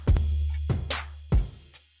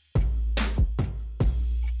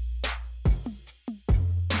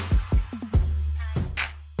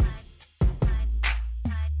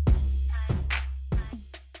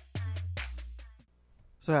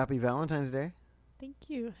Also, happy Valentine's Day. Thank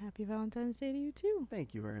you. Happy Valentine's Day to you, too.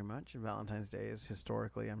 Thank you very much. Valentine's Day is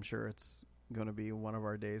historically, I'm sure it's going to be one of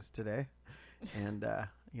our days today. And,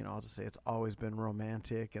 I'll just say it's always been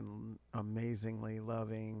romantic and amazingly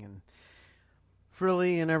loving and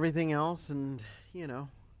frilly and everything else. And,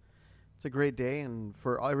 it's a great day. And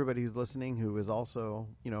for everybody who's listening who is also,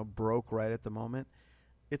 broke right at the moment,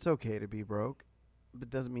 it's okay to be broke. But it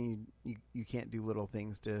doesn't mean you can't do little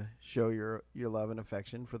things to show your love and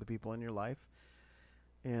affection for the people in your life.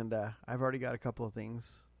 And I've already got a couple of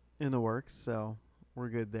things in the works, so we're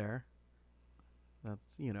good there.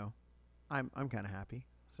 That's, I'm kind of happy.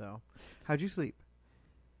 So, how'd you sleep?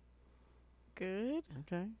 Good.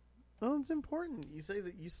 Okay. Well, it's important. You say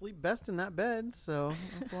that you sleep best in that bed, so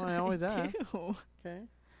that's why I always ask. Do. Okay.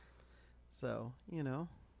 So,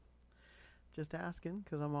 just asking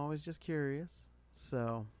because I'm always just curious.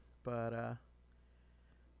 So, but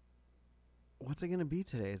what's it going to be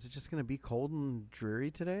today? Is it just going to be cold and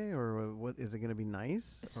dreary today, or what? Is it going to be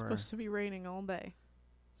nice? It's supposed to be raining all day.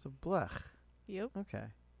 So blech. Yep. Okay.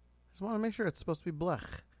 Just want to make sure it's supposed to be blech.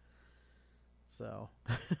 So,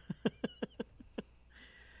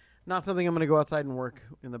 not something I'm going to go outside and work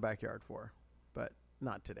in the backyard for, but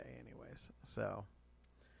not today, anyways. So,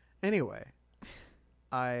 anyway,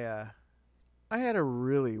 I had a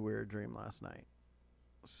really weird dream last night.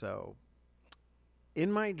 So,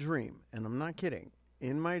 in my dream, and I'm not kidding,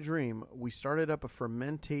 in my dream, we started up a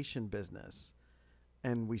fermentation business,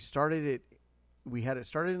 and we had it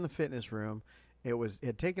started in the fitness room. It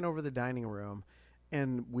had taken over the dining room,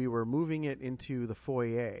 and we were moving it into the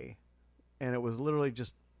foyer, and it was literally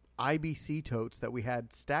just IBC totes that we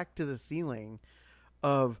had stacked to the ceiling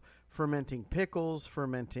of fermenting pickles,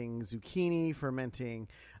 fermenting zucchini, fermenting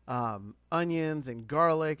onions and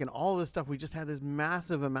garlic and all this stuff. We just had this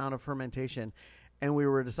massive amount of fermentation, and we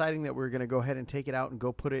were deciding that we were going to go ahead and take it out and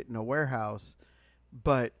go put it in a warehouse,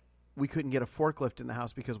 but we couldn't get a forklift in the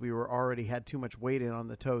house because we were already had too much weight in on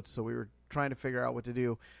the totes. So we were trying to figure out what to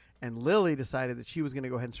do. And Lily decided that she was going to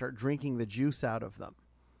go ahead and start drinking the juice out of them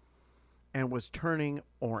and was turning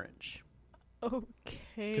orange. Okay.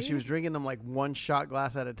 Because she was drinking them like one shot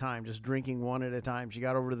glass at a time, just drinking one at a time. She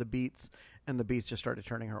got over to the beets, and the beets just started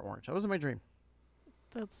turning her orange. That was my dream.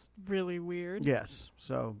 That's really weird. Yes.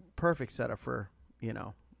 So perfect setup for,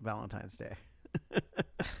 Valentine's Day.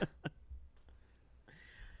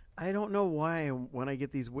 I don't know why when I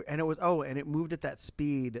get these, and it moved at that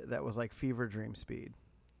speed that was like fever dream speed.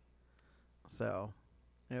 So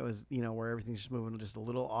it was, where everything's just moving just a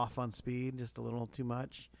little off on speed, just a little too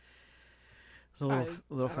much. It's a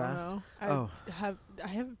little fast.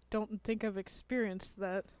 Don't think I've experienced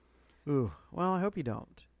that. Ooh, well, I hope you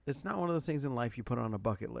don't. It's not one of those things in life you put on a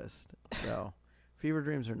bucket list. So fever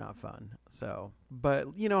dreams are not fun. So, but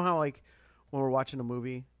you know how like when we're watching a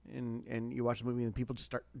movie and you watch a movie and people just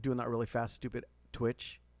start doing that really fast, stupid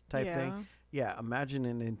twitch type thing. Yeah. Imagine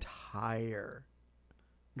an entire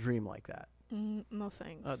dream like that. No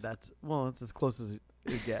thanks. It's as close as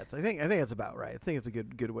it gets. I think it's about right. I think it's a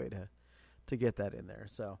good way to get that in there.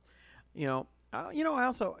 So, I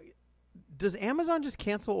also, does Amazon just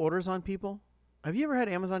cancel orders on people? Have you ever had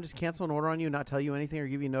Amazon just cancel an order on you and not tell you anything or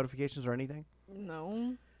give you notifications or anything?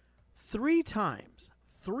 No. 3 times.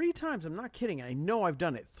 3 times. I'm not kidding. I know I've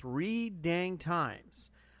done it 3 dang times.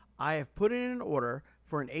 I have put in an order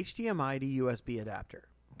for an HDMI to USB adapter.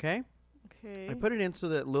 Okay? Okay. I put it in so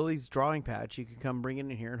that Lily's drawing pad, she could come bring it in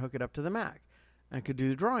here and hook it up to the Mac. And I could do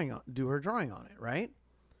her drawing on it, right?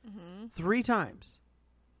 Mm-hmm. 3 times.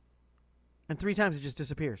 And 3 times it just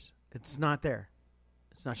disappears. It's not there.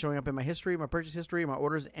 It's not showing up in my history, my purchase history, my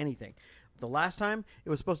orders, anything. The last time, it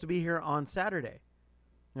was supposed to be here on Saturday.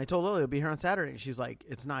 And I told Lily it'll be here on Saturday. And she's like,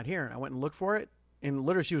 it's not here. And I went and looked for it. And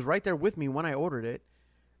literally, she was right there with me when I ordered it.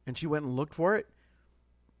 And she went and looked for it.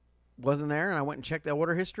 Wasn't there. And I went and checked the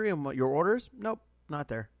order history and your orders. Nope, not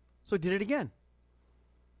there. So I did it again.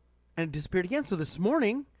 And it disappeared again. So this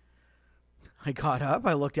morning, I got up.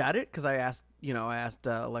 I looked at it because I asked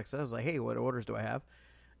Alexa. I was like, hey, what orders do I have?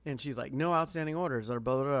 And she's like, no outstanding orders. Or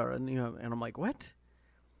blah, blah, blah. And I'm like, what?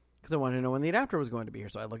 Because I wanted to know when the adapter was going to be here.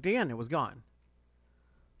 So I looked again. It was gone.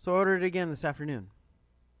 So I ordered it again this afternoon.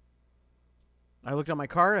 I looked on my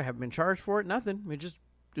card. I haven't been charged for it. Nothing.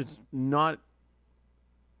 It's not.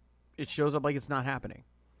 It shows up like it's not happening.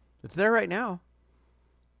 It's there right now.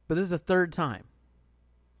 But this is the 3rd time.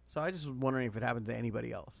 So I just was wondering if it happened to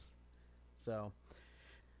anybody else. So.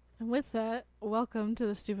 And with that, welcome to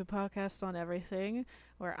the Stupid Podcast on Everything,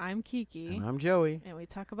 where I'm Kiki. And I'm Joey. And we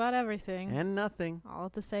talk about everything. And nothing. All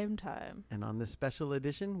at the same time. And on this special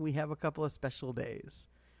edition, we have a couple of special days.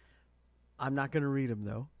 I'm not going to read them,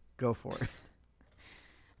 though. Go for it.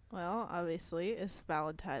 Well, obviously, it's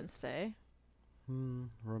Valentine's Day.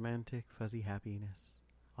 Romantic, fuzzy happiness.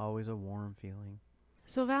 Always a warm feeling.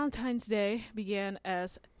 So Valentine's Day began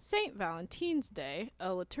as Saint Valentine's Day,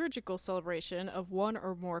 a liturgical celebration of one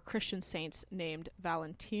or more Christian saints named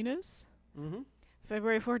Valentinus. Mm-hmm.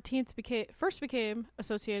 February 14th first became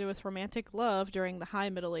associated with romantic love during the High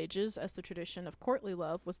Middle Ages, as the tradition of courtly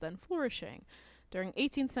love was then flourishing. During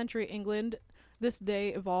 18th century England, this day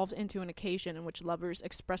evolved into an occasion in which lovers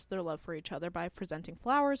expressed their love for each other by presenting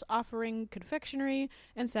flowers, offering confectionery,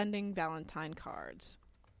 and sending Valentine cards.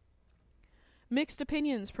 Mixed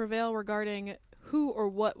opinions prevail regarding who or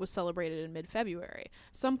what was celebrated in mid-February.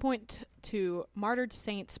 Some point to martyred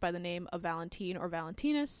saints by the name of Valentine or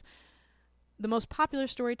Valentinus. The most popular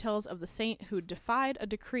story tells of the saint who defied a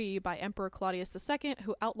decree by Emperor Claudius II,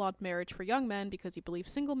 who outlawed marriage for young men because he believed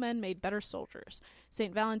single men made better soldiers.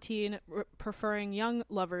 Saint Valentine, preferring young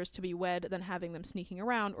lovers to be wed than having them sneaking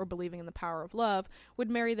around or believing in the power of love,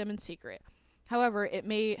 would marry them in secret. However, it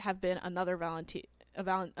may have been another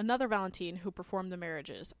Valentine who performed the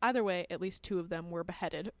marriages. Either way, at least 2 of them were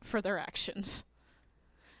beheaded for their actions.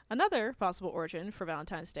 Another possible origin for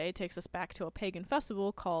Valentine's Day takes us back to a pagan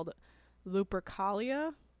festival called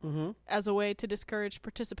Lupercalia. As a way to discourage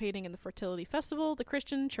participating in the fertility festival, the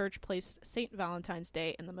Christian church placed St. Valentine's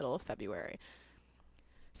Day in the middle of February.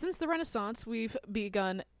 Since the Renaissance, we've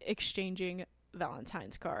begun exchanging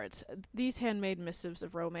Valentine's cards. These handmade missives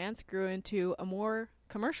of romance grew into a more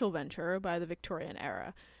commercial venture by the Victorian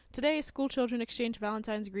era. Today, school children exchange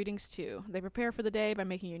Valentine's greetings too. They prepare for the day by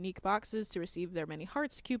making unique boxes to receive their many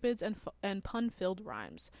hearts, cupids, and pun-filled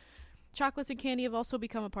rhymes. Chocolates and candy have also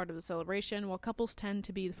become a part of the celebration. While couples tend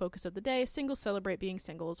to be the focus of the day, singles celebrate being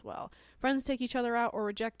single as well. Friends take each other out or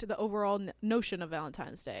reject the overall notion of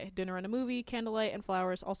Valentine's Day. Dinner and a movie, candlelight, and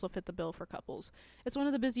flowers also fit the bill for couples. It's one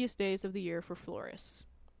of the busiest days of the year for florists.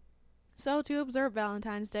 So, to observe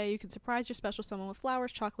Valentine's Day, you can surprise your special someone with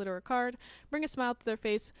flowers, chocolate, or a card, bring a smile to their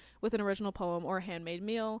face with an original poem or a handmade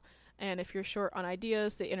meal, and if you're short on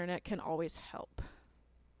ideas, the internet can always help.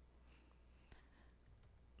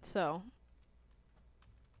 So,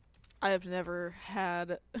 I have never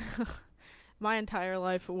had... my entire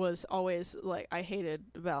life was always, like, I hated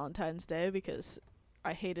Valentine's Day because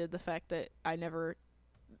I hated the fact that I never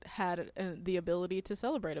had the ability to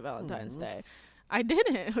celebrate a Valentine's Day. I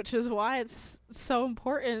didn't, which is why it's so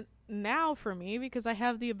important now for me, because I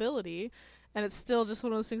have the ability, and it's still just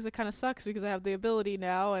one of those things that kind of sucks because I have the ability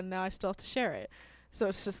now, and now I still have to share it. So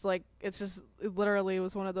it's just like, it literally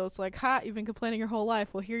was one of those like, ha, you've been complaining your whole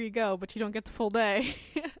life. Well, here you go, but you don't get the full day.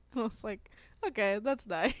 And I was like, okay, that's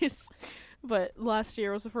nice. But last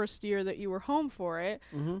year was the first year that you were home for it.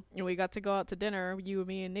 And we got to go out to dinner, you,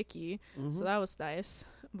 me, and Nikki. So that was nice.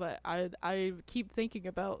 But I keep thinking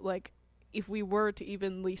about, like, if we were to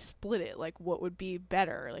evenly split it, like, what would be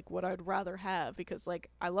better? Like, what I'd rather have. Because, like,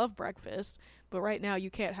 I love breakfast, but right now you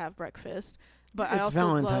can't have breakfast. But it's I also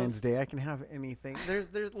Valentine's Day. I can have anything.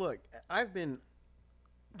 There's. Look, I've been.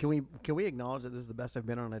 Can we acknowledge that this is the best I've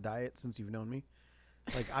been on a diet since you've known me?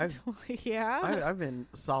 Like I've been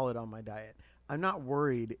solid on my diet. I'm not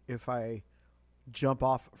worried if I jump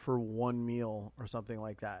off for one meal or something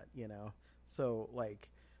like that. You know. So like,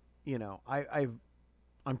 you know,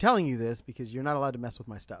 I'm telling you this because you're not allowed to mess with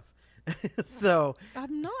my stuff. So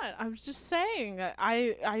I'm not. I was just saying.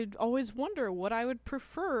 I always wonder what I would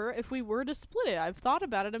prefer if we were to split it. I've thought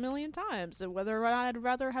about it a million times, and whether I'd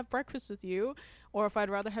rather have breakfast with you or if I'd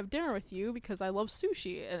rather have dinner with you, because I love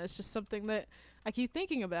sushi, and it's just something that I keep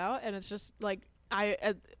thinking about, and it's just like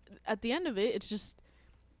at the end of it,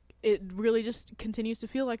 it really just continues to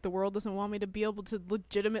feel like the world doesn't want me to be able to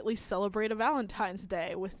legitimately celebrate a Valentine's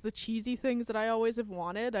Day with the cheesy things that I always have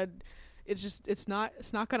wanted. It's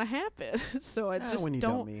not gonna happen. So I just when you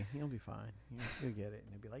don't. dump me, you'll be fine. You'll get it,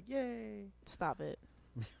 and you'll be like, "Yay!" Stop it.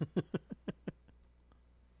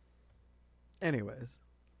 Anyways,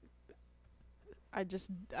 I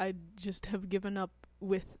just have given up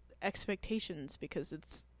with expectations because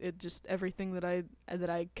it just everything that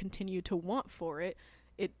I continue to want for it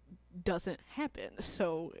doesn't happen.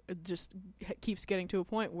 So it just keeps getting to a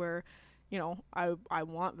point where, you know, I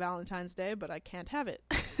want Valentine's Day, but I can't have it.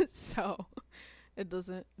 So it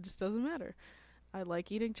just doesn't matter. I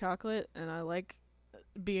like eating chocolate, and I like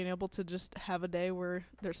being able to just have a day where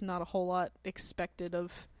there's not a whole lot expected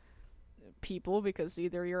of people, because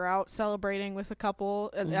either you're out celebrating with a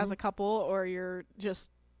couple as a couple, or you're just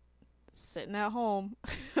sitting at home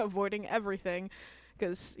avoiding everything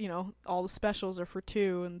because, you know, all the specials are for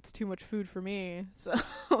 2 and it's too much food for me. So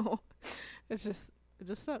it just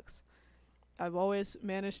sucks. I've always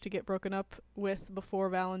managed to get broken up with before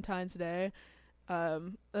Valentine's Day, I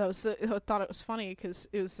thought it was funny because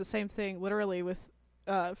it was the same thing literally with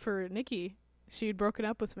for Nikki. She'd broken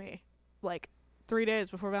up with me like 3 days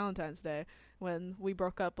before Valentine's Day when we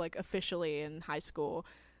broke up like officially in high school.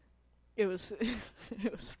 It was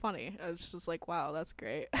it was funny. I was just like, wow, that's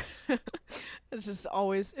great. It's just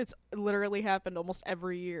always, it's literally happened almost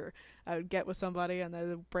every year. I would get with somebody and they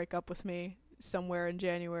would break up with me somewhere in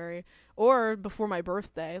January or before my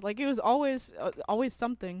birthday. Like it was always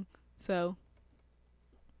something. So,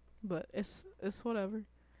 but it's whatever.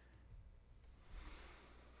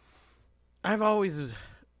 I've always,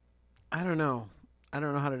 I don't know how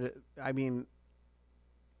to do, I mean,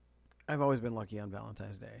 I've always been lucky on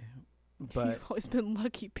Valentine's Day, but You've always been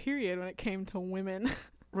lucky, period, when it came to women.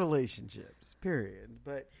 relationships, period.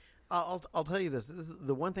 But I'll tell you this is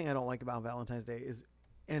the one thing I don't like about Valentine's Day is,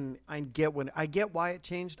 and I get why it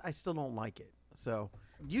changed. I still don't like it. So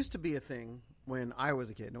it used to be a thing when I was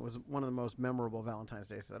a kid, and it was one of the most memorable Valentine's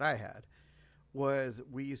Days that I had, was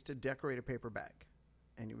we used to decorate a paper bag.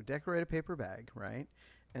 And you would decorate a paper bag, right?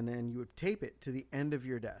 And then you would tape it to the end of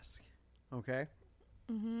your desk, okay?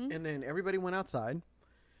 Mm-hmm. And then everybody went outside,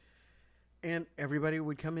 and everybody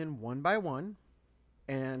would come in one by one,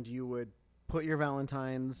 and you would put your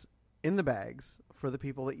Valentines in the bags for the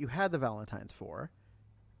people that you had the Valentines for,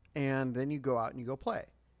 and then you go out and you go play.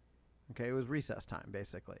 Okay, it was recess time,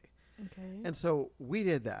 basically. Okay. And so we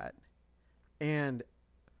did that, and,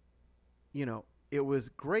 you know, it was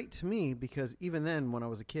great to me because even then when I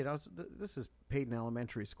was a kid, this is Peyton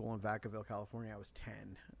Elementary School in Vacaville, California. I was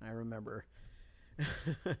 10, I remember.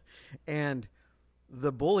 And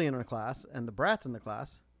the bully in our class and the brats in the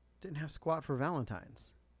class didn't have squat for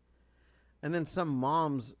Valentines. And then some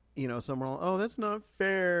moms, you know, some were like, oh, that's not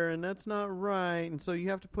fair and that's not right. And so you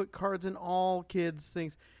have to put cards in all kids'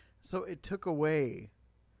 things. So it took away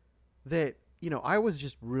that, you know, I was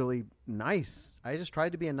just really nice. I just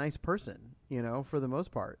tried to be a nice person, you know, for the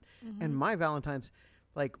most part. Mm-hmm. And my Valentine's,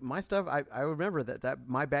 like my stuff, I remember that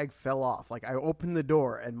my bag fell off. Like I opened the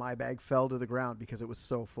door and my bag fell to the ground because it was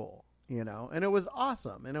so full, you know, and it was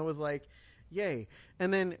awesome. And it was like, yay.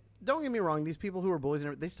 And then don't get me wrong. These people who were bullies,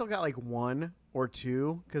 they still got like one or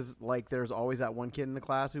two because like there's always that one kid in the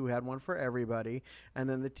class who had one for everybody. And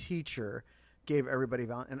then the teacher gave everybody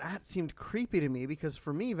and that seemed creepy to me because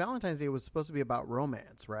for me Valentine's Day was supposed to be about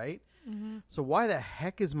romance, right? Mm-hmm. So why the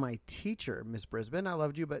heck is my teacher, Miss Brisbane, I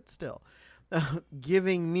loved you, but still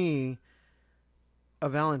giving me a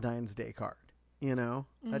Valentine's Day card, you know?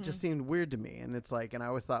 Mm-hmm. That just seemed weird to me. And it's like, and I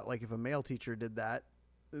always thought like if a male teacher did that,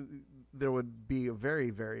 there would be a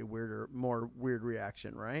very, very more weird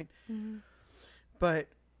reaction, right? Mm-hmm. But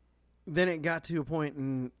then it got to a point,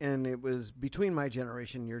 and it was between my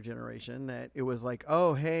generation and your generation, that it was like,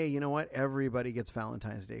 oh, hey, you know what? Everybody gets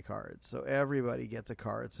Valentine's Day cards. So everybody gets a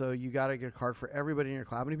card. So you got to get a card for everybody in your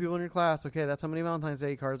class. How many people in your class? Okay, that's how many Valentine's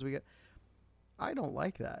Day cards we get. I don't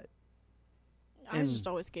like that. I just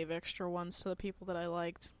always gave extra ones to the people that I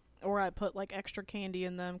liked. Or I put, like, extra candy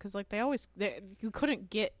in them. Because, like, you couldn't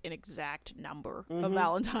get an exact number of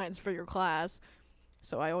Valentines for your class.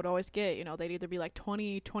 So I would always get, you know, they'd either be like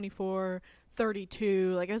 20, 24,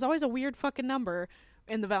 32. Like, it was always a weird fucking number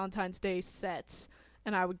in the Valentine's Day sets.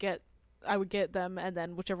 And I would get them, and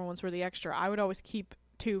then whichever ones were the extra, I would always keep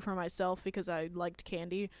 2 for myself because I liked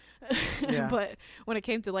candy. Yeah. But when it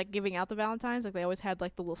came to, like, giving out the Valentines, like, they always had,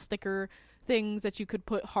 like, the little sticker things that you could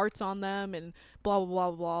put hearts on them and blah, blah, blah,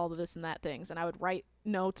 blah, all the this and that things. And I would write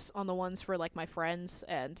notes on the ones for, like, my friends.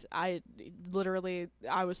 And I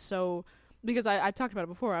was so... Because I talked about it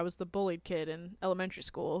before, I was the bullied kid in elementary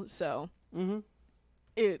school, so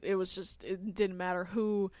it was just, it didn't matter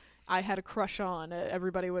who I had a crush on.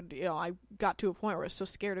 Everybody would, you know, I got to a point where I was so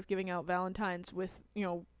scared of giving out Valentines with, you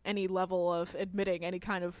know, any level of admitting any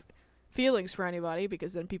kind of feelings for anybody,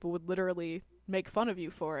 because then people would literally make fun of you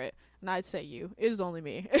for it. And I'd say you. It was only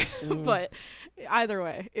me. But either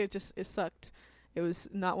way, it sucked. It was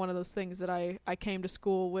not one of those things that I came to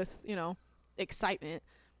school with, you know, excitement.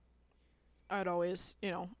 I'd always,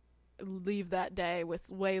 you know, leave that day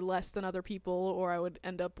with way less than other people, or I would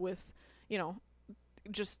end up with, you know,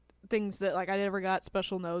 just things that, like, I never got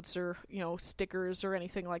special notes or, you know, stickers or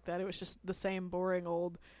anything like that. It was just the same boring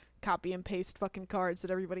old copy and paste fucking cards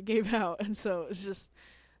that everybody gave out. And so it was just,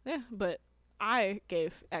 yeah, but I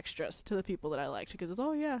gave extras to the people that I liked because it's,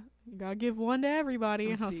 oh yeah, you gotta give one to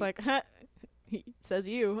everybody. And I was like, he says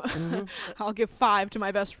you. I'll give 5 to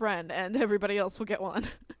my best friend, and everybody else will get 1.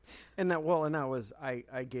 And that was,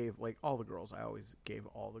 I gave, like, all the girls. I always gave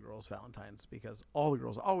all the girls Valentines because all the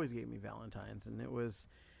girls always gave me Valentines. And it was,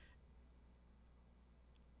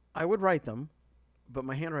 I would write them, but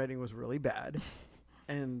my handwriting was really bad.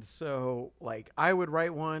 And so, like, I would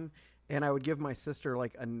write one, and I would give my sister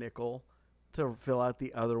like a nickel to fill out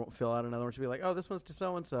another one. She'd be like, "Oh, this one's to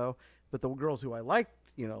so and so." But the girls who I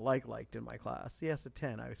liked, liked in my class. Yes, a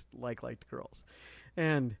 10. I liked girls,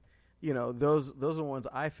 and those are the ones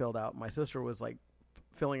I filled out. My sister was like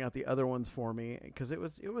filling out the other ones for me because it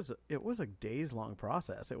was a days long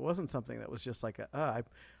process. It wasn't something that was just like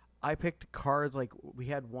I picked cards. Like, we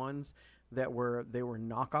had ones that they were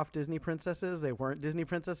knockoff Disney princesses. They weren't Disney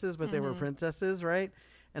princesses, but they were princesses, right?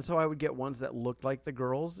 And so I would get ones that looked like the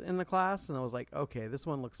girls in the class, and I was like, okay, this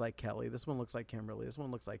one looks like Kelly, this one looks like Kimberly, this one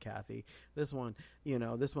looks like Kathy, this one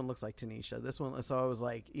looks like Tanisha, this one. So I was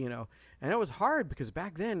like, and it was hard because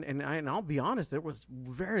back then, and I'll be honest, there was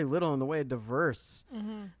very little in the way of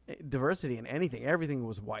diversity in anything. Everything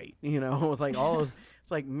was white, it was like all those.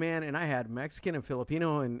 It's like, man, and I had Mexican and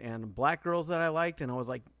Filipino and black girls that I liked, and I was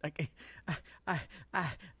like,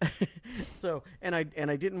 so, and I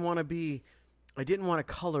didn't want to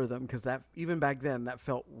color them because that, even back then, that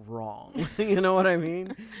felt wrong. You know what I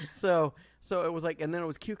mean? So it was like, and then it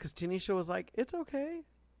was cute because Tanisha was like, "It's okay."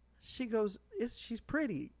 She goes, "She's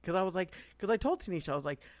pretty." Because I told Tanisha, I was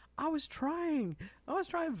like, I was trying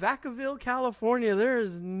Vacaville, California. There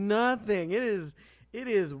is nothing. It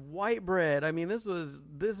is white bread. I mean, this was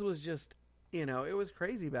just, it was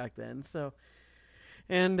crazy back then. So,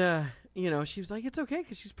 and she was like, "It's okay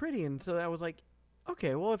because she's pretty." And so I was like,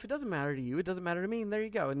 okay, well, if it doesn't matter to you, it doesn't matter to me, and there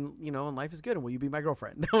you go. And, and life is good, and will you be my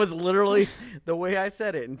girlfriend? That was literally the way I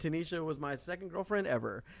said it. And Tanisha was my second girlfriend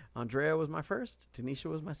ever. Andrea was my first. Tanisha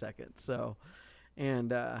was my second. So,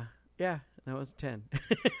 and, yeah, that was 10.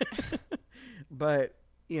 But,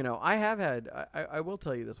 I have had, I will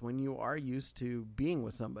tell you this, when you are used to being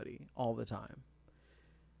with somebody all the time,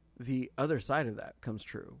 the other side of that comes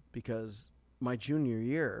true, because my junior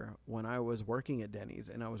year, when I was working at Denny's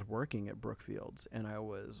and I was working at Brookfields and I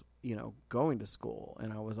was, going to school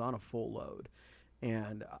and I was on a full load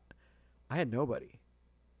and I had nobody,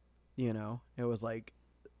 it was like,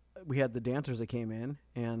 we had the dancers that came in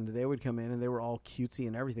and they would come in and they were all cutesy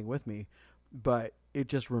and everything with me, but it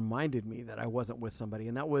just reminded me that I wasn't with somebody.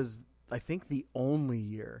 And that was, I think, the only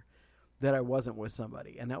year that I wasn't with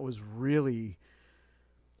somebody. And that was really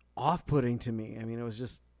off-putting to me. I mean, it was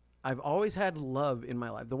just, I've always had love in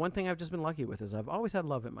my life. The one thing I've just been lucky with is I've always had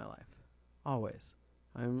love in my life. Always.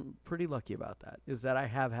 I'm pretty lucky about that, is that I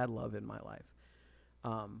have had love in my life.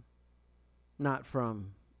 Not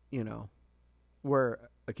from, where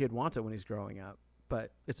a kid wants it when he's growing up,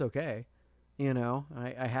 but it's okay.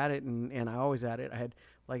 I had it and I always had it. I had,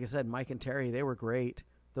 like I said, Mike and Terry, they were great.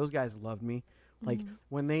 Those guys loved me. Like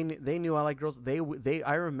when they knew I liked girls,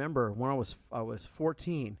 I remember when I was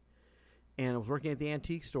 14 and I was working at the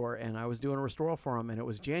antique store and I was doing a restoral for them, and it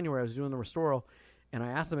was January. I was doing the restoral, and I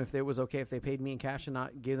asked them if it was okay if they paid me in cash and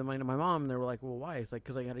not gave the money to my mom. And they were like, "Well, why?" It's like,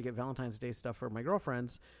 "Because I got to get Valentine's Day stuff for my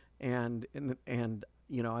girlfriends, and I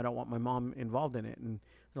don't want my mom involved in it." And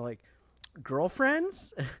they're like,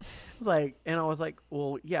 "Girlfriends?" It's like, and I was like,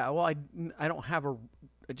 "Well, yeah. Well, I don't have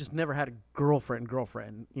I just never had a girlfriend.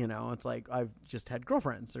 It's like I've just had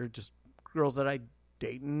girlfriends. They're just girls that I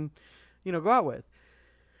date and go out with."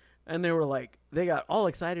 And they were like, they got all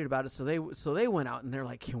excited about it. So they went out and they're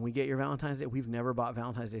like, "Can we get your Valentine's Day? We've never bought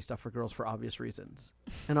Valentine's Day stuff for girls for obvious reasons."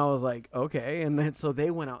 And I was like, okay. And then so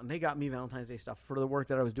they went out and they got me Valentine's Day stuff for the work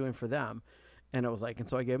that I was doing for them. And it was like, and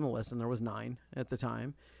so I gave them a list, and there was 9 at the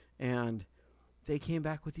time. And they came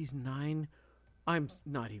back with these 9. I'm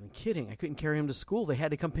not even kidding. I couldn't carry them to school. They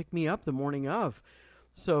had to come pick me up the morning of.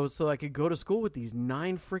 So I could go to school with these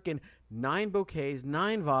 9 bouquets,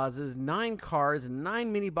 9 vases, 9 cards, and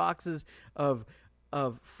 9 mini boxes of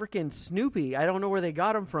freaking Snoopy. I don't know where they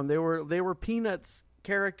got them from. They were Peanuts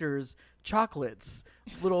characters, chocolates,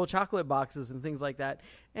 little chocolate boxes and things like that.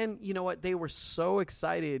 And you know what? They were so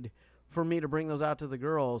excited for me to bring those out to the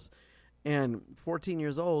girls. And 14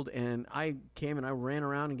 years old, and I came and I ran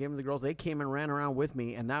around and gave them to the girls. They came and ran around with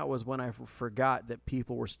me, and that was when I forgot that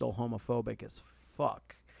people were still homophobic as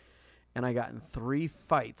fuck. And I got in 3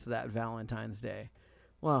 fights that Valentine's Day.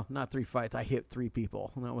 Well, not 3 fights. I hit 3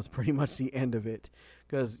 people, and that was pretty much the end of it.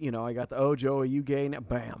 Because, I got the, "Oh, Joe, are you gay?" Now,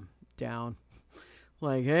 bam, down.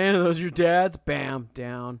 Like, "Hey, those your dads?" Bam,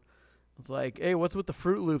 down. It's like, "Hey, what's with the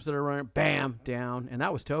Fruit Loops that are running?" Bam, down. And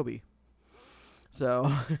that was Toby.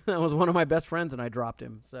 So that was one of my best friends, and I dropped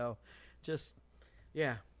him. So just,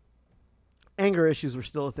 yeah. Anger issues were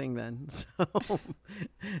still a thing then. So,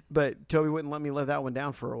 but Toby wouldn't let me let that one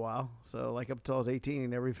down for a while. So like up until I was 18,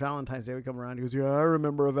 and every Valentine's Day would come around. He goes, "Yeah, I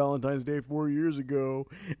remember a Valentine's Day 4 years ago."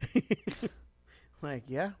 Like,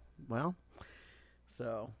 yeah, well,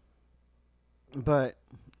 so, but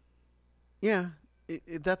yeah,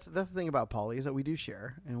 that's the thing about poly is that we do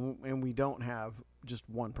share, and we don't have just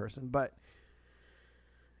one person. But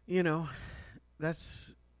we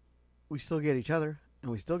still get each other,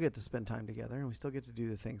 and we still get to spend time together, and we still get to do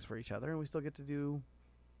the things for each other, and we still get to do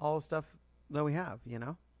all the stuff that we have.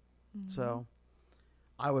 Mm-hmm. So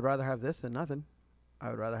I would rather have this than nothing. I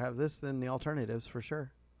would rather have this than the alternatives for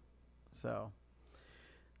sure. So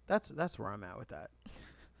that's where I'm at with that.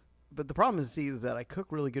 But the problem is that I cook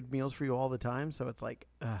really good meals for you all the time. So it's like,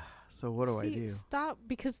 so what do I do? Stop,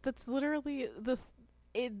 because that's literally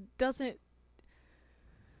it doesn't.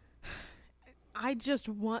 I just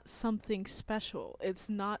want something special. It's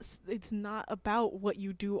not about what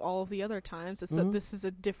you do all of the other times. It's that this is a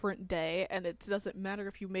different day, and it doesn't matter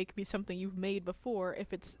if you make me something you've made before,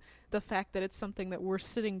 if it's the fact that it's something that we're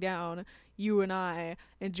sitting down, you and I,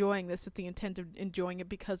 enjoying this with the intent of enjoying it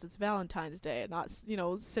because it's Valentine's Day, and not,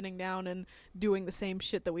 sitting down and doing the same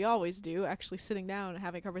shit that we always do, actually sitting down and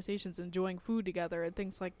having conversations, enjoying food together and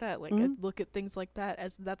things like that. Like, I look at things like that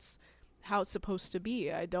as that's how it's supposed to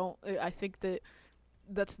be. I think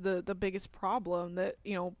that's the biggest problem that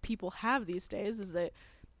people have these days, is that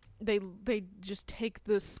they just take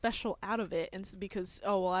the special out of it, and it's because,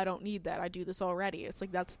 I don't need that, I do this already. It's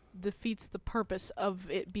like that defeats the purpose of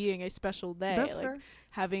it being a special day. That's like fair.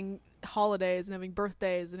 Having holidays and having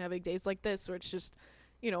birthdays and having days like this where it's just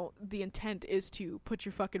the intent is to put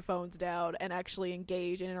your fucking phones down and actually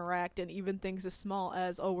engage and interact, and even things as small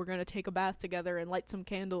as, we're going to take a bath together and light some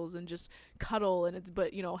candles and just cuddle, and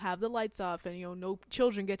have the lights off, and, no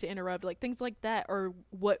children get to interrupt. Like, things like that are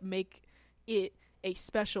what make it a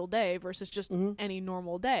special day versus just any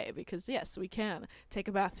normal day. Because yes, we can take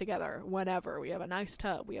a bath together whenever. We have a nice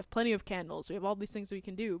tub. We have plenty of candles. We have all these things we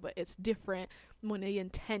can do, but it's different when the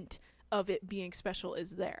intent of it being special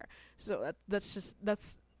is there. So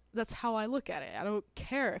that's how I look at it. I don't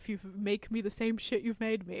care if you make me the same shit you've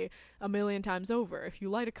made me a million times over. If you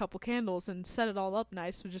light a couple candles and set it all up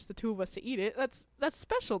nice for just the two of us to eat it, that's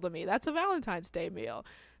special to me. That's a Valentine's Day meal.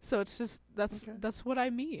 So it's just that's what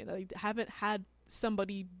I mean. I haven't had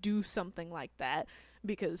somebody do something like that,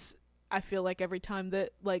 because I feel like every time that,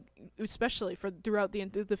 like, especially throughout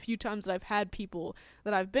the few times that I've had people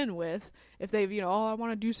that I've been with, if they've, I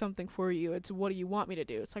want to do something for you, it's, what do you want me to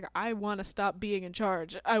do? It's like, I want to stop being in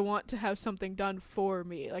charge. I want to have something done for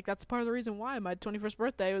me. Like, that's part of the reason why my 21st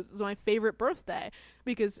birthday was my favorite birthday,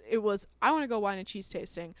 because it was, I want to go wine and cheese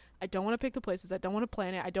tasting. I don't want to pick the places. I don't want to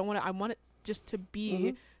plan it. I want it just to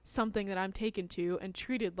be something that I'm taken to and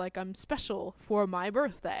treated like I'm special for my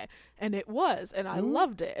birthday. And it was, and I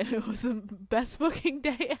loved it. And it was the best booking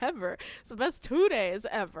day ever. It's the best 2 days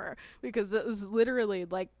ever, because it was literally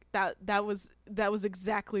like that was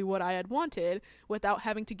exactly what I had wanted without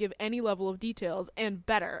having to give any level of details, and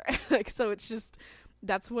better. Like, so it's just,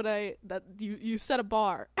 that's what you set a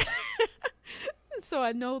bar. So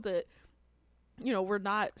I know that we're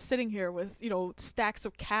not sitting here with, stacks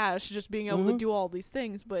of cash just being able to do all these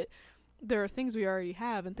things, but there are things we already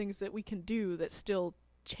have and things that we can do that still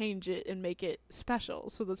change it and make it special.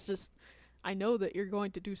 So that's just, I know that you're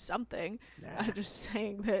going to do something. I'm just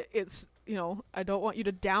saying that it's, I don't want you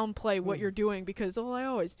to downplay what you're doing because, I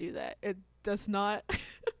always do that. It does not,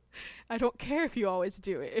 I don't care if you always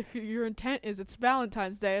do it. If your intent is it's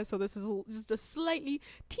Valentine's Day, so this is just a slightly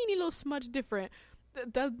teeny little smudge different,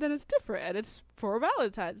 then it's different, and it's for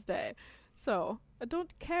Valentine's Day. So I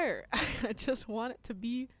don't care. I just want it to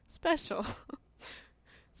be special.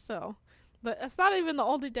 So, but it's not even the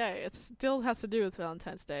only day. It still has to do with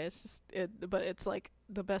Valentine's Day. It's just but it's like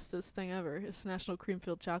the bestest thing ever. It's National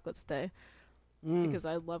Cream-Filled Chocolates Day. Because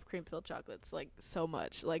I love cream-filled chocolates, like, so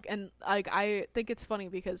much. Like, and like, I think it's funny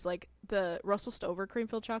because, like, the Russell Stover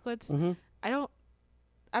cream-filled chocolates, I don't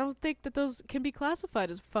think that those can be classified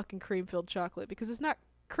as fucking cream-filled chocolate, because it's not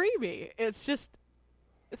creamy. It's just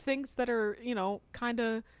things that are, kind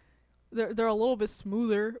of, they're a little bit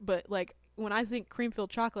smoother, but, like, when I think cream-filled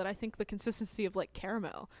chocolate, I think the consistency of, like,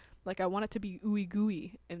 caramel. Like, I want it to be ooey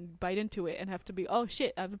gooey and bite into it and have to be, oh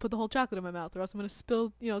shit, I have to put the whole chocolate in my mouth, or else I'm gonna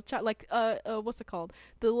spill, like, what's it called?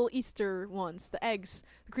 The little Easter ones, the eggs,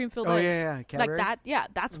 the cream-filled eggs. Yeah, like that. Yeah,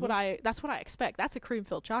 that's what I expect. That's a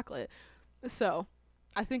cream-filled chocolate. So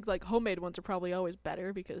I think, like, homemade ones are probably always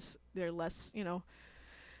better because they're less, I don't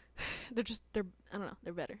know,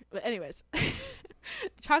 they're better. But anyways,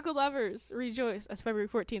 chocolate lovers rejoice, as February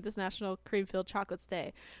 14th is National Cream-Filled Chocolates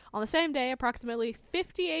Day. On the same day, approximately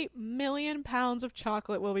 58 million pounds of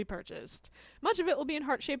chocolate will be purchased. Much of it will be in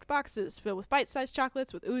heart-shaped boxes filled with bite-sized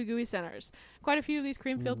chocolates with ooey gooey centers. Quite a few of these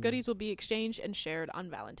cream-filled goodies will be exchanged and shared on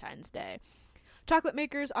Valentine's Day. Chocolate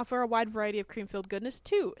makers offer a wide variety of cream-filled goodness,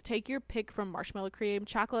 too. Take your pick from marshmallow cream,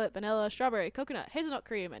 chocolate, vanilla, strawberry, coconut, hazelnut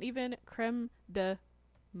cream, and even creme de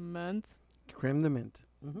menthe. Creme de mint.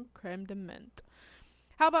 Mm-hmm. Creme de menthe.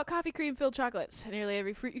 How about coffee cream-filled chocolates? Nearly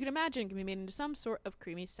every fruit you can imagine can be made into some sort of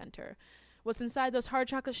creamy center. What's inside those hard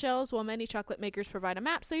chocolate shells? Well, many chocolate makers provide a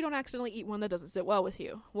map so you don't accidentally eat one that doesn't sit well with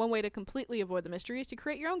you. One way to completely avoid the mystery is to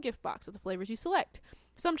create your own gift box with the flavors you select.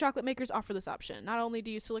 Some chocolate makers offer this option. Not only do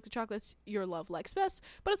you select the chocolates your love likes best,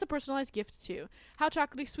 but it's a personalized gift too. How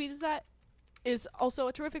chocolatey sweet is that? Is also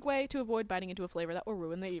a terrific way to avoid biting into a flavor that will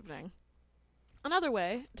ruin the evening. Another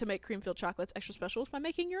way to make cream-filled chocolates extra special is by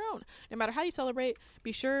making your own. No matter how you celebrate,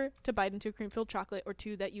 be sure to bite into a cream-filled chocolate or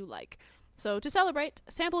two that you like. So to celebrate,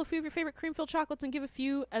 sample a few of your favorite cream-filled chocolates and give a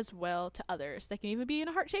few as well to others. They can even be in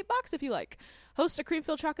a heart-shaped box if you like. Host a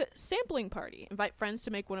cream-filled chocolate sampling party. Invite friends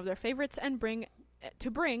to make one of their favorites and bring,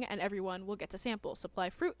 and everyone will get to sample. Supply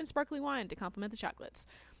fruit and sparkling wine to complement the chocolates.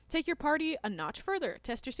 Take your party a notch further.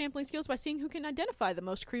 Test your sampling skills by seeing who can identify the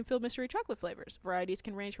most cream-filled mystery chocolate flavors. Varieties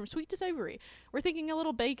can range from sweet to savory. We're thinking a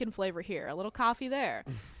little bacon flavor here, a little coffee there.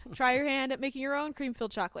 Try your hand at making your own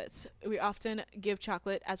cream-filled chocolates. We often give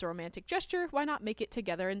chocolate as a romantic gesture. Why not make it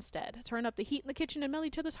together instead? Turn up the heat in the kitchen and melt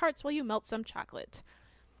each other's hearts while you melt some chocolate.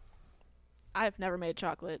 I've never made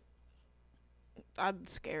chocolate. I'm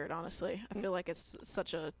scared, honestly. I feel like it's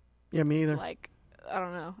such a... Yeah, me either. Like... I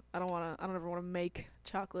don't know. I don't ever want to make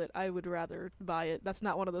chocolate. I would rather buy it. That's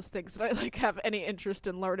not one of those things that I have any interest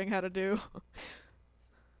in learning how to do.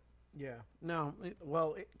 Yeah. No.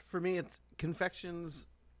 For me, it's confections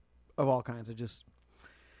of all kinds. It's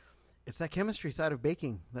that chemistry side of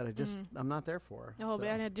baking that I'm not there for. Oh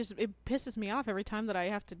man, it pisses me off every time that I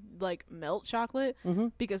have to melt chocolate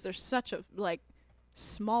because there's such a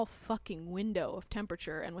small fucking window of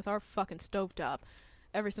temperature, and with our fucking stovetop,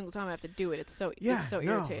 every single time I have to do it, it's so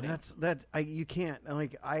irritating. You can't.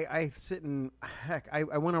 I sit and I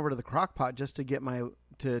went over to the crock pot just to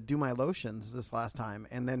do my lotions this last time,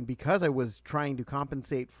 and then because I was trying to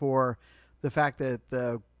compensate for the fact that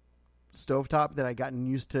the stovetop that I gotten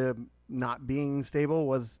used to not being stable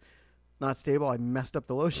was not stable, I messed up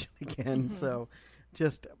the lotion again. So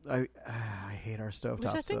I hate our stovetop. Which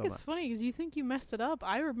I think is funny because you think you messed it up.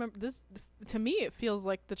 I remember this. To me, it feels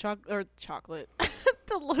like the chocolate.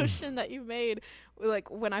 The lotion that you made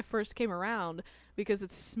when I first came around, because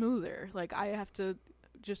it's smoother. I have to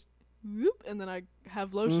just whoop and then I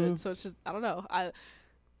have lotion. So it's just, I don't know.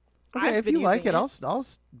 Okay, if you like it, I'll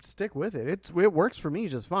stick with it. It works for me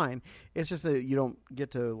just fine. It's just that you don't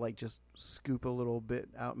get to just scoop a little bit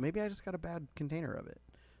out. Maybe I just got a bad container of it.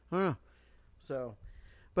 I don't know. So,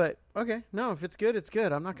 but okay, no, if it's good, it's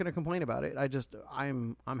good. I'm not going to complain about it.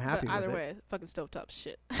 I'm happy with it. Either way, fucking stovetop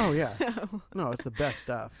shit. Oh yeah. No, it's the best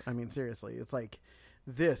stuff. I mean, seriously, it's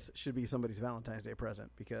this should be somebody's Valentine's Day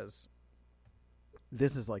present because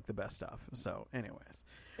this is the best stuff. So, anyways,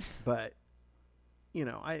 but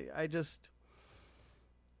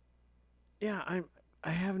I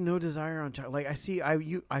have no desire on chocolate.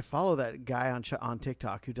 I follow that guy on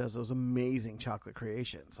TikTok who does those amazing chocolate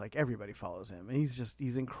creations. Everybody follows him, and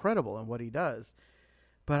he's incredible in what he does.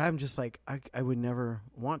 But I'm just I would never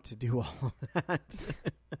want to do all of that.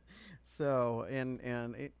 So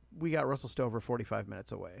we got Russell Stover 45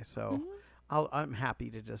 minutes away, so I'm happy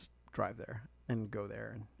to just drive there and go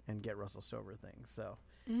there and get Russell Stover things. So.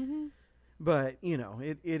 But,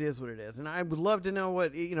 it is what it is. And I would love to know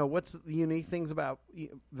what's the unique things about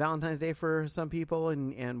Valentine's Day for some people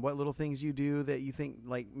and what little things you do that you think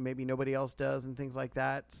maybe nobody else does and things like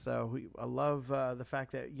that. So I love the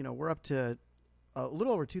fact that, we're up to a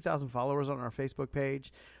little over 2,000 followers on our Facebook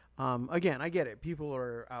page. Again, I get it. People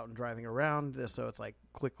are out and driving around, so it's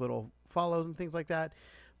click little follows and things like that.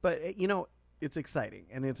 But, it's exciting,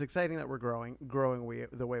 and it's exciting that we're growing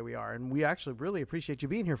the way we are, and we actually really appreciate you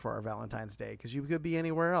being here for our Valentine's Day because you could be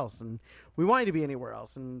anywhere else, and we want you to be anywhere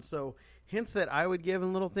else. And so hints that I would give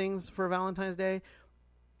in little things for Valentine's Day,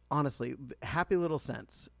 honestly, happy little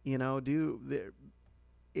scents. If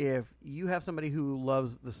you have somebody who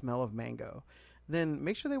loves the smell of mango, then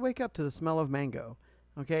make sure they wake up to the smell of mango.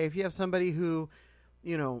 Okay, if you have somebody who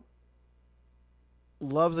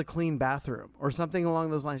loves a clean bathroom or something along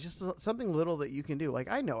those lines, just something little that you can do.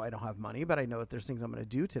 I know I don't have money, but I know that there's things I'm going to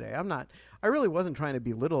do today. I really wasn't trying to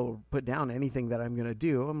belittle or put down anything that I'm going to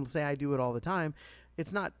do. I'm going to say I do it all the time.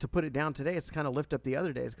 It's not to put it down today. It's to kind of lift up the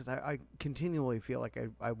other days because I continually feel like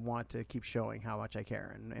I want to keep showing how much I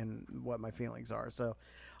care and what my feelings are. So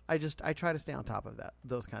I try to stay on top of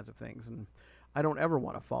those kinds of things. And I don't ever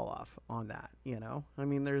want to fall off on that. I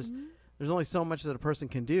mean, there's only so much that a person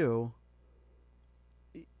can do.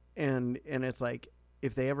 And it's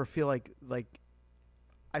if they ever feel like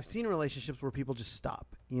I've seen relationships where people just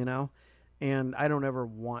stop, you know, and I don't ever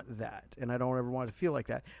want that, and I don't ever want to feel like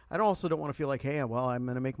that. I also don't want to feel like, hey, well, I'm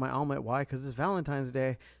going to make my omelet. Why? Because it's Valentine's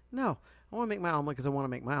Day. No, I want to make my omelet because I want to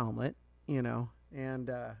make my omelet, you know, and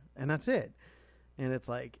that's it. And it's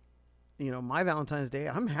like, you know, my Valentine's Day,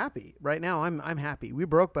 I'm happy right now. I'm happy. We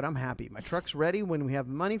broke, but I'm happy. My truck's ready. When we have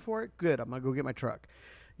money for it, good. I'm gonna go get my truck.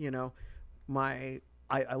 You know,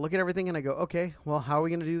 I look at everything and I go, okay, well, how are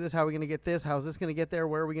we gonna do this? How are we gonna get this? How is this gonna get there?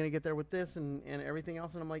 Where are we gonna get there with this and everything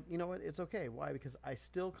else? And I'm like, you know what? It's okay. Why? Because I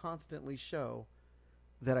still constantly show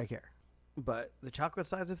that I care. But the chocolate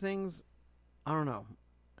sides of things, I don't know.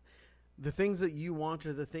 The things that you want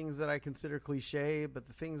are the things that I consider cliche, but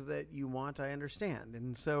the things that you want, I understand.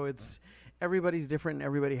 And so it's everybody's different and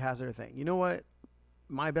everybody has their thing. You know what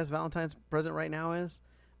my best Valentine's present right now is?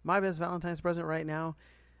 My best Valentine's present right now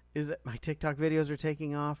is that my TikTok videos are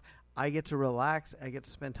taking off. I get to relax. I get to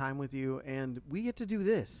spend time with you, and we get to do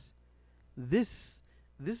this. This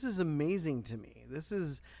is amazing to me.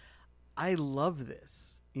 I love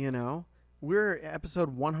this, you know? We're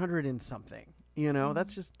episode 100 and something, you know?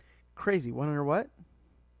 That's just crazy. 100 what?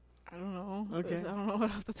 I don't know. Okay. I don't know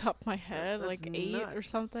it off the top of my head. That's like 8 nuts. or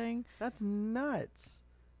something. That's nuts.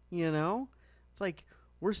 You know? It's like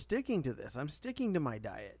we're sticking to this. I'm sticking to my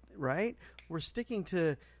diet, right? We're sticking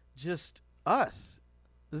to just us.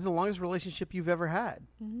 This is the longest relationship you've ever had.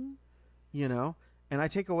 Mm-hmm. You know? And I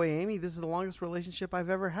take away Amy, this is the longest relationship I've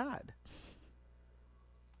ever had.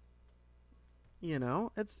 You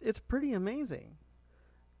know? It's pretty amazing.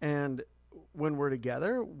 And when we're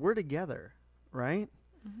together, right?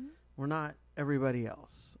 Mm-hmm. We're not everybody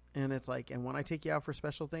else. And it's like, and when I take you out for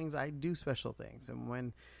special things, I do special things.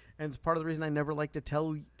 And it's part of the reason I never like to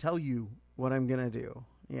tell you what I'm going to do,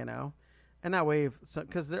 you know? And that way,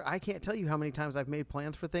 because I can't tell you how many times I've made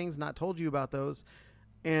plans for things, not told you about those,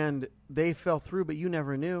 and they fell through, but you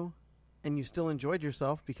never knew, and you still enjoyed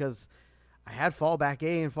yourself because I had fallback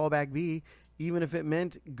A and fallback B, even if it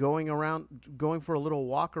meant going for a little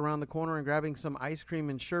walk around the corner and grabbing some ice cream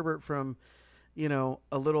and sherbet from, you know,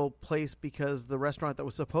 a little place because the restaurant that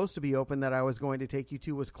was supposed to be open that I was going to take you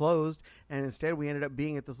to was closed. And instead we ended up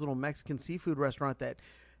being at this little Mexican seafood restaurant that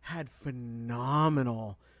had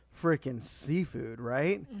phenomenal freaking seafood,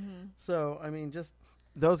 right? Mm-hmm. So, I mean, just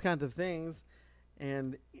those kinds of things.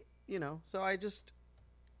 And, you know, so I just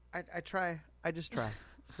try.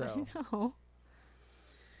 So. I know.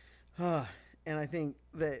 And I think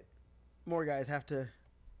that more guys have to,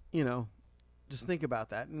 you know, just think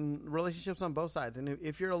about that. And relationships on both sides. And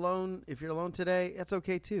if you're alone today, it's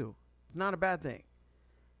okay too. It's not a bad thing.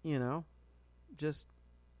 You know, just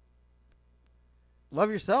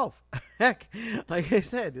love yourself. Heck, like I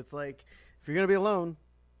said, it's like if you're going to be alone,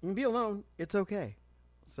 you can be alone. It's okay.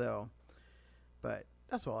 So, but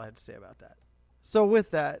that's all I had to say about that. So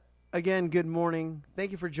with that, again, good morning.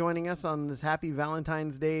 Thank you for joining us on this happy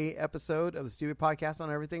Valentine's Day episode of the Stupid Podcast on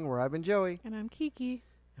Everything, where I've been Joey. And I'm Kiki.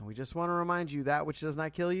 And we just want to remind you that which does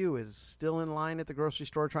not kill you is still in line at the grocery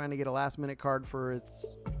store trying to get a last-minute card for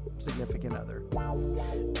its significant other.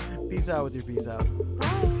 Peace out with your peace out.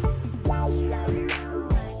 Bye.